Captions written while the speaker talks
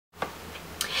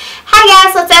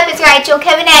Rachel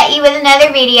coming at you with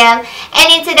another video, and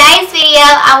in today's video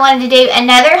I wanted to do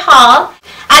another haul.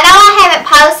 I know I haven't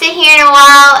posted here in a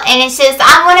while, and it's just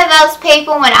I'm one of those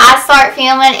people when I start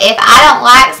filming, if I don't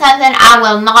like something I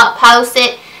will not post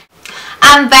it.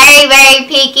 I'm very, very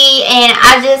picky, and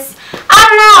I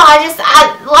don't know,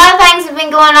 a lot of things have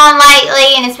been going on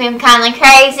lately and it's been kind of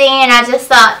crazy, and I just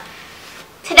thought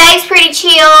today's pretty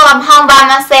chill. I'm home by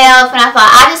myself and I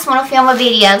thought I just want to film a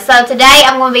video. So today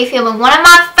I'm going to be filming one of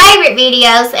my favorite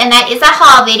videos, and that is a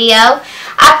haul video.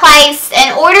 I placed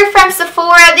an order from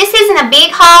Sephora. This isn't a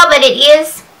big haul, but it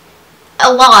is a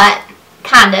lot,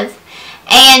 kind of.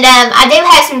 And I do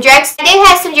have some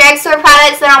drugstore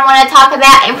products that I want to talk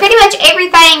about, and pretty much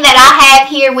everything that I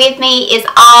have here with me is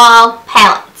all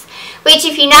palettes. Which,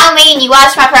 if you know me and you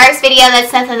watched my first video,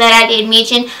 that's something that I did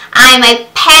mention. I am a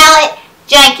palette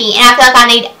junkie, and I feel like I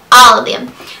need all of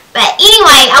them. But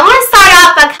anyway, I want to start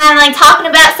off by kind of like talking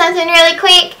about something really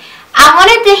quick. I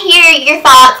wanted to hear your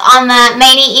thoughts on the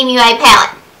Mani MUA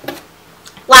palette.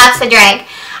 Life's a drag.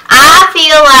 I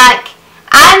feel like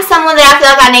I'm someone that I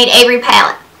feel like I need every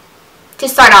palette to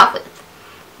start off with.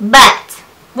 But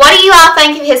what do you all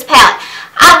think of his palette?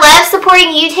 I love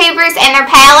supporting YouTubers and their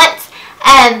palettes.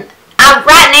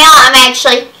 Right now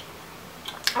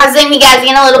I'll zoom you guys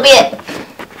in a little bit.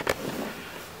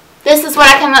 This is what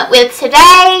I come up with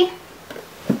today.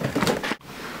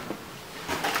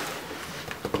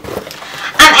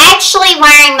 I'm actually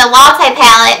wearing the Latte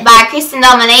palette by Kristen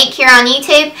Dominique here on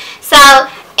YouTube. So,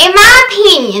 in my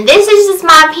opinion, this is just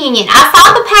my opinion, I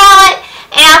saw the palette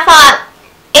and I thought,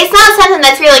 it's not something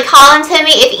that's really calling to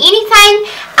me. If anything,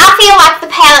 I feel like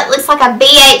the palette looks like a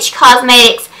BH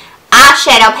Cosmetics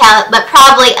eyeshadow palette, but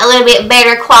probably a little bit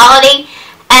better quality.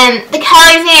 The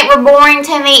colors in it were boring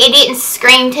to me. It didn't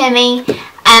scream to me.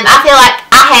 I feel like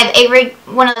I have every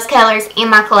one of those colors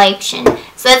in my collection.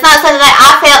 So it's not something that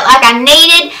I felt like I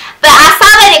needed. But I saw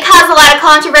that it caused a lot of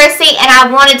controversy, and I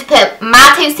wanted to put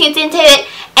my 2 cents into it.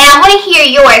 And I want to hear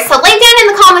yours. So leave down in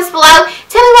the comments below.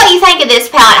 Tell me what you think of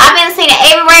this palette. I've been seeing it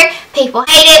everywhere. People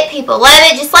hate it. People love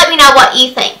it. Just let me know what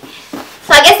you think.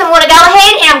 So I guess I'm going to go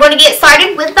ahead and I'm going to get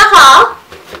started with the haul.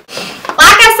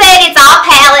 Like I said, it's all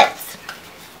palettes.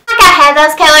 I have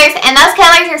those colors, and those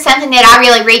colors are something that I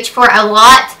really reach for a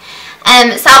lot.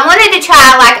 So I wanted to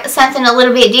try like something a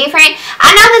little bit different.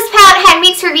 I know this palette had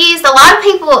mixed reviews. A lot of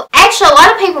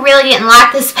people really didn't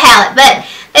like this palette, but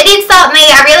they did stop me.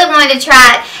 I really wanted to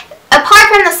try it. Apart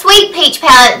from the Sweet Peach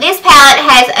palette, this palette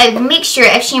has a mixture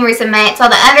of shimmers and mattes,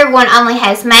 while the other one only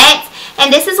has mattes.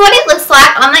 And this is what it looks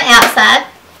like on the outside.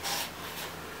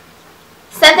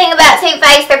 Something about Too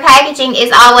Faced, their packaging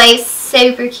is always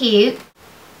super cute.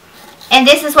 And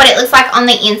this is what it looks like on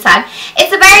the inside.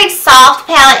 It's a very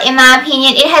soft palette in my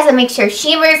opinion. It has a mixture of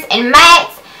shimmers and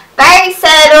mattes. Very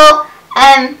subtle.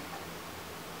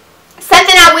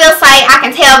 Something I will say, I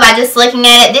can tell by just looking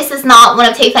at it, this is not one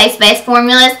of Too Faced's best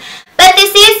formulas. But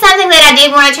this is something that I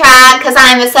did want to try because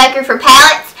I am a sucker for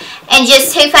palettes and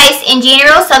just Too Faced in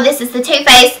general. So this is the Too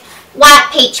Faced White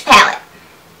Peach palette.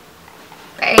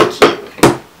 Very cute.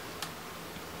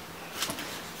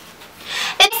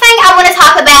 The next thing I want to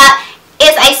talk about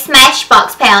is a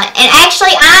Smashbox palette. And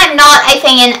actually, I am not a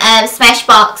fan of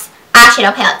Smashbox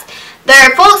eyeshadow palettes.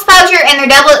 Their full exposure and their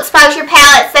double exposure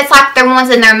palettes, that's like their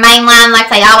ones in their main line like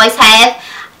they always have.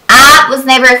 I was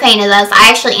never a fan of those.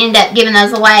 I actually ended up giving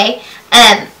those away.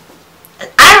 I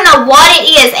don't know what it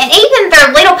is. And even their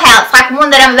little palettes, like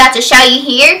one that I'm about to show you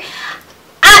here,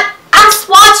 I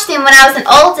swatched them when I was in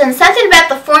Ulta, and something about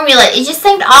the formula, it just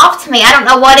seemed off to me. I don't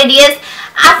know what it is.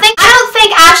 I don't think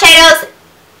eyeshadows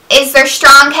is their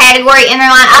strong category in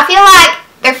their line. I feel like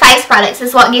their face products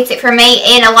is what gets it for me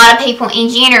and a lot of people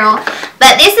in general.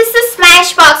 But this is the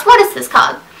Smashbox. What is this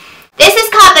called? This is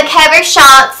called the Cover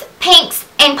Shots Pinks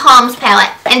and Palms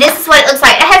palette. And this is what it looks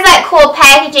like. It has that cool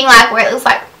packaging, like where it looks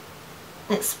like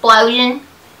an explosion.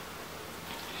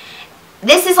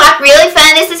 This is like really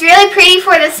fun. This is really pretty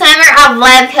for the summer. I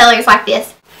love colors like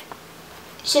this.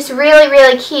 It's just really,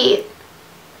 really cute.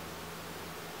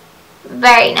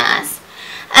 Very nice.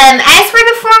 As for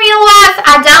the formula-wise,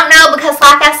 I don't know because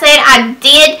like I said, I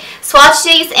did swatch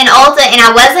these in Ulta and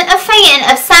I wasn't a fan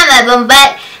of some of them,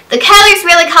 but the colors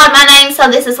really called my name, so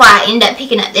this is why I ended up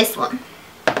picking up this one.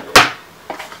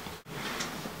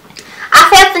 I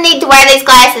felt the need to wear these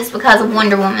glasses because of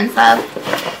Wonder Woman, so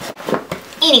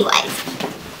anyways.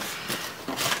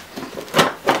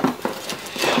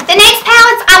 The next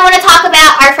palettes I want to talk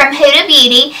about are from Huda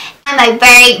Beauty. I'm a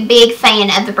very big fan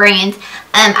of the brand.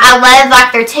 I love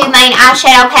like their 2 main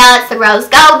eyeshadow palettes, the rose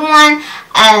gold one,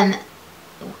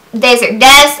 Desert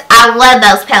Dust. I love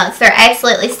those palettes. They're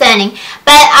absolutely stunning.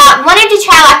 But I wanted to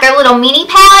try like their little mini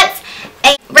palettes.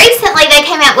 And recently they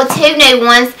came out with 2 new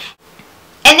ones.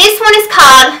 And this one is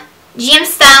called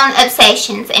Gemstone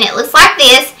Obsessions. And it looks like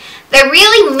this. They're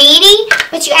really meaty,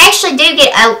 but you actually do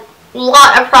get a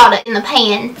lot of product in the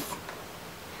pans.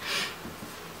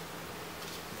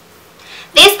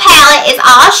 This palette is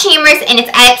all shimmers and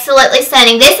it's absolutely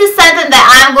stunning. This is something that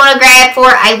I'm going to grab for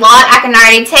a lot. I can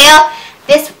already tell.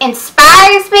 This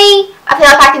inspires me. I feel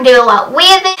like I can do a lot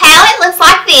with it. The palette looks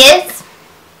like this.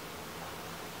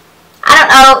 I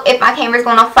don't know if my camera's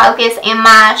going to focus and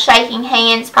my shaking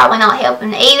hands probably not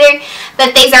helping either.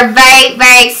 But these are very,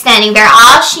 very stunning. They're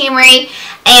all shimmery.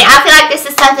 And I feel like this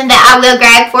is something that I will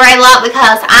grab for a lot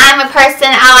because I'm a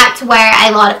person, I like to wear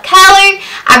a lot of color.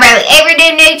 I barely ever do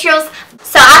neutrals.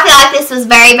 So I feel like this was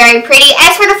very, very pretty.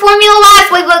 As for the formula wise,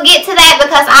 we will get to that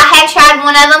because I have tried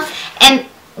one of them. And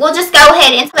we'll just go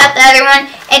ahead and talk about the other one.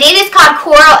 And it is called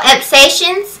Coral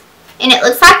Obsessions. And it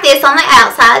looks like this on the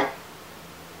outside.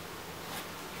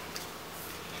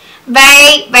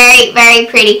 Very, very, very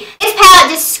pretty. This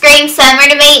palette just screams summer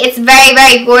to me. It's very,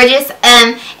 very gorgeous.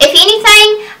 If anything,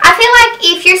 I feel like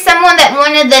if you're someone that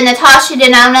wanted the Natasha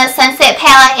Denona Sunset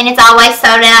palette and it's always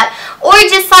sold out, or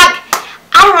just like,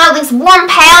 I don't know, these warm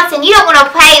palettes and you don't want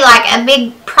to pay like a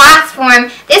big price for them,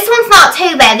 this one's not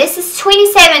too bad. This is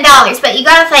 $27, but you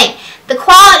gotta think, the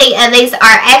quality of these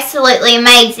are absolutely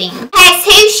amazing. It has 2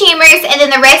 shimmers and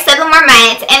then the rest of them are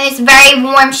mattes, and it's very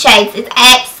warm shades. It's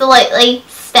absolutely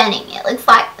stunning. It looks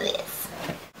like this.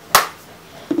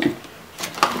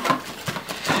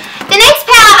 The next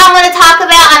palette I want to talk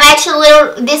about, I'm actually a little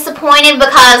disappointed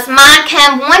because mine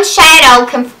one shadow,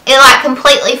 it like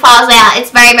completely falls out.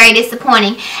 It's very, very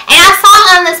disappointing. And I saw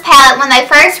on this palette when they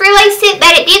first released it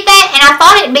that it did that, and I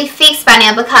thought it'd be fixed by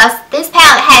now because this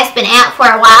palette has been out for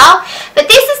a while. But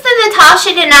this is the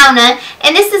Natasha Denona,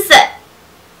 and this is the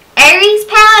Aries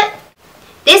palette.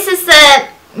 This is the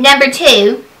number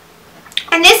 2.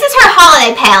 And this is her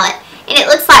holiday palette, and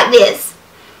it looks like this.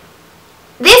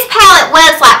 This palette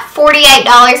was like $48,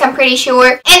 I'm pretty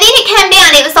sure. And then it came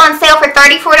down, it was on sale for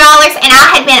 $34, and I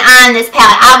had been eyeing this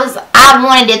palette. I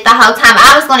wanted it the whole time.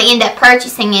 I was going to end up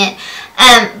purchasing it.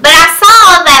 But I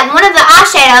saw that one of the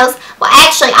eyeshadows, well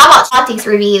actually, I watched Lottie's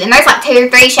review, and there's like 2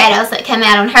 or 3 shadows that come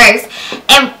out on hers.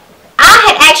 And I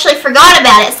had actually forgot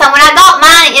about it, so when I got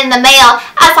mine in the mail,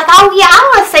 I was like, oh yeah, I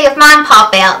want to see if mine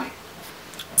pop out.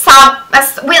 So I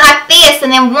went like this, and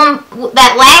then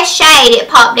that last shade, it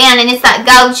popped down, and it's that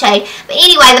gold shade. But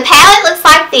anyway, the palette looks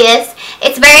like this.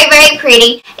 It's very, very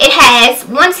pretty. It has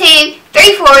 1, 2,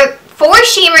 3, 4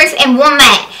 shimmers and 1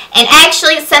 matte. And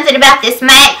actually, something about this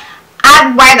matte, I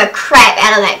wear the crap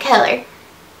out of that color.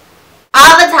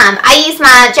 All the time. I use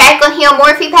my Jaclyn Hill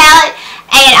Morphe palette,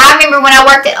 and I remember when I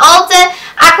worked at Ulta,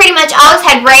 I pretty much always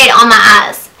had red on my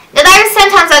eyes. Now, there were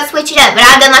sometimes I'd switch it up, but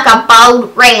I'd done like a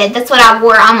bold red. That's what I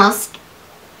wore almost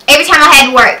every time I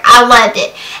had to work. I loved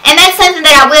it. And that's something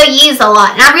that I will use a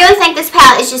lot. And I really think this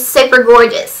palette is just super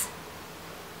gorgeous.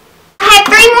 I have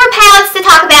 3 more palettes to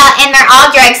talk about, and they're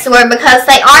all drugstore because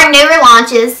they are newer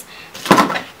launches.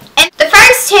 And the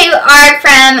first 2 are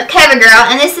from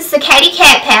CoverGirl, and this is the Katy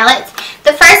Kat palette.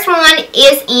 The first one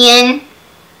is in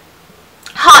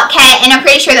Hot Cat, and I'm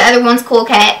pretty sure the other one's Cool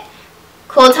Cat.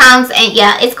 Cool tones, and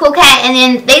yeah, it's Cool Cat. And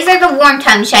then these are the warm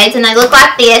tone shades, and they look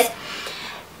like this.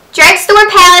 Drugstore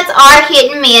palettes are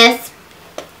hit and miss.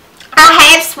 I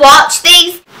have swatched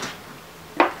these.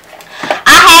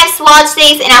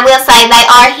 And I will say they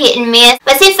are hit and miss.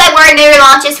 But since they were newer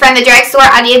launches from the drugstore,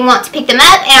 I did want to pick them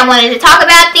up, and I wanted to talk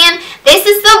about them. This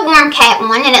is the Warm Cat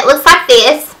one, and it looks like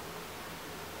this.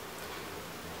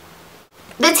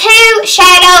 The 2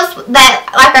 shadows that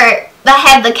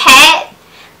have the cat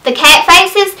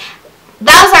faces,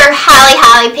 those are highly,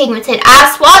 highly pigmented. I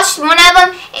swatched one of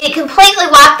them, and it completely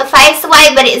wiped the face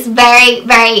away, but it's very,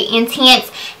 very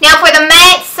intense. Now, for the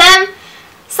matte,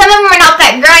 some of them are not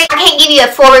that great. I can't give you a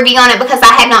full review on it because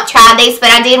I have not tried these, but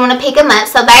I did want to pick them up.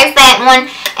 So there's that one.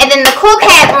 And then the Cool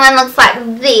Cat one looks like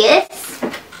this.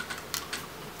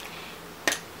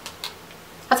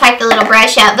 I'll take the little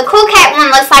brush out. The Cool Cat one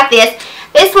looks like this.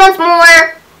 This one's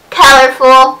more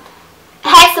colorful.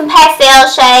 Has some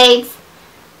pastel shades.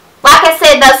 Like I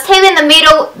said, those 2 in the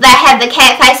middle that have the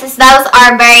cat faces, those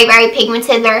are very, very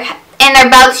pigmented. They're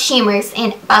both shimmers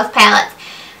in both palettes.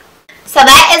 So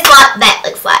that is what that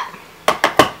looks like.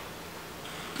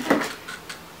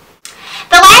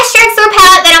 The last drugstore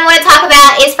palette that I want to talk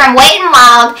about is from Wet n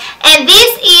Wild, and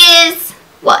this is,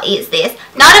 what is this?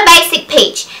 Not a Basic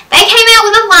Peach. They came out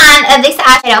with a line of these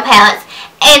eyeshadow palettes,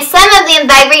 And some of them,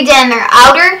 they redone their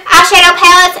older eyeshadow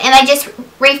palettes and they just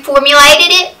reformulated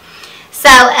it. So,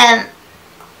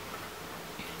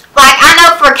 like I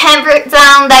know for Comfort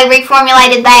Zone, they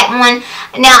reformulated that one.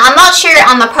 Now, I'm not sure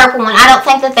on the purple one. I don't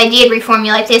think that they did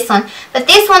reformulate this one. But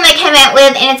this one they came out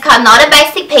with, and it's called Not a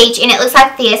Basic Peach, and it looks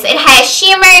like this. It has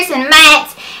shimmers and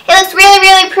mattes. It looks really,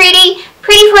 really pretty.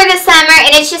 Pretty for the summer,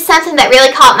 and it's just something that really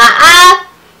caught my eye.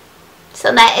 So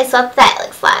that is what that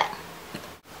looks like.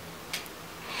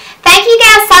 Thank you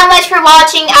guys so much for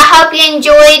watching. I hope you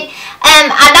enjoyed.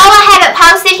 I know I haven't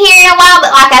posted here in a while,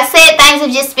 but like I said, things have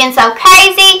just been so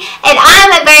crazy, and I'm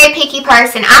a very picky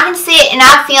person. I can sit and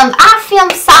I've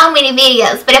filmed so many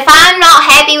videos, but if I'm not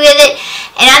happy with it,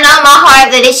 and I know in my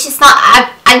heart that it's just not,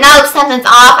 I know if something's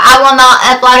off, I will not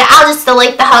upload it. I'll just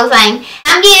delete the whole thing.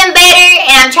 I'm getting better,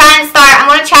 and I'm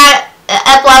going to try to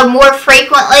upload more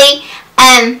frequently.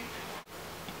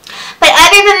 But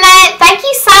other than that, thank you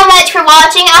so much for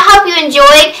watching. I hope you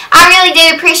enjoyed. I really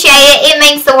do appreciate it. It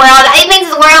means the world. It means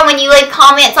the world when you leave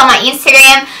comments on my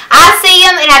Instagram. I see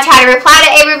them and I try to reply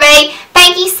to everybody.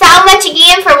 Thank you so much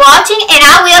again for watching, and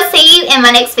I will see you in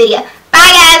my next video.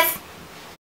 Bye, guys.